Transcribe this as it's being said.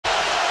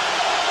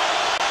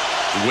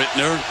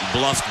Whitner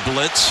bluffed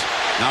blitz.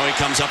 Now he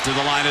comes up to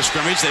the line of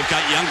scrimmage. They've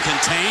got Young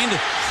contained,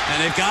 and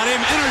they've got him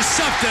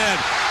intercepted.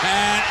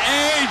 And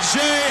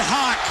A.J.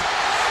 Hawk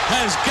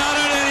has got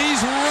it, and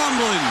he's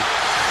rumbling.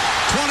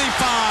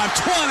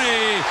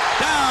 25-20,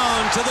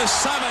 down to the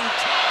 7th.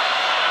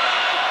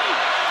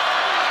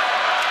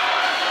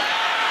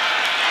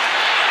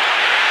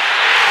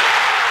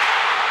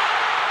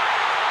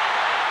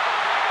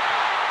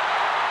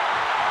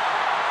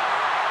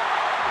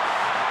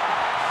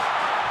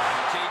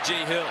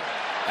 K.J. Hill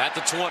at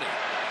the 20. And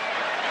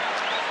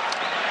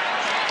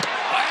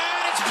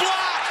it's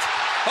blocked!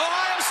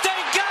 Ohio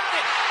State got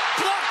it!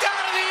 Blocked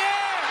out of the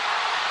air!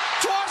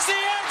 Towards the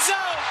end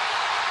zone!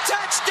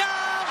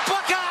 Touchdown,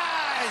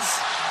 Buckeyes!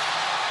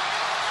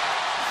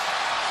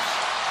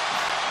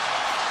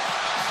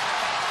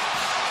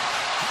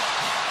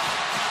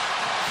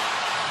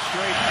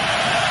 Straight.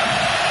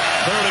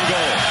 3rd and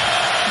goal.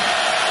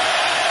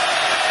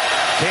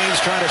 Canes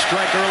trying to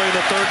strike early in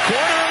the 3rd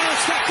quarter.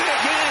 Intercepted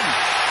again.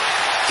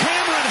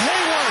 Cameron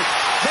Hayward,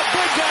 the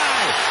big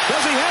guy.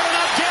 Does he have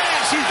enough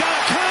gas? He's got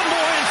a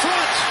convoy in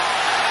front.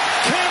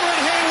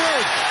 Cameron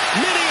Hayward,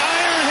 mini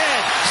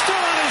Ironhead, still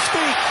on his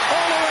feet,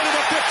 all the way to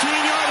the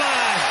 15-yard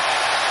line.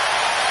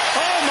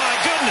 Oh my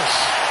goodness.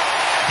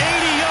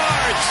 80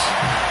 yards.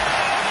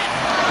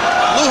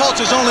 Lou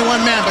Holtz is only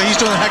one man, but he's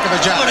doing a heck of a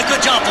job. Doing a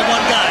good job for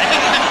one guy.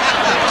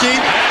 Keep.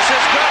 This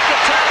is good to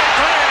Terry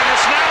Glenn.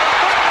 It's now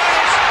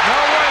Buckeyes. No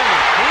way.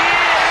 He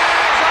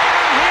is on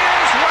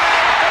his way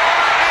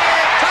for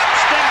a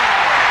touchdown.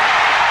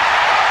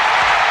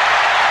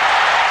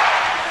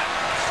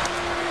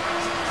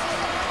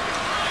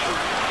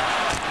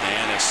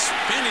 And a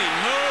spinning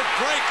move,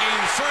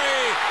 breaking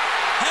free,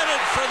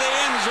 headed for the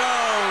end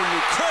zone.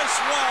 Chris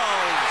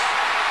Wells.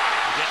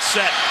 Get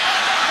set.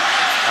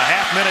 A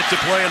half minute to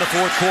play in the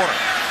 4th quarter.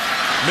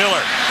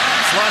 Miller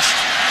flushed.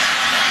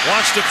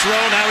 Wants to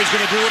throw. Now he's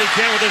going to do what he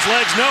can with his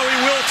legs. No, he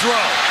will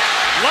throw.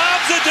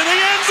 Lobs it to the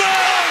end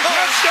zone.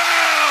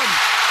 Touchdown!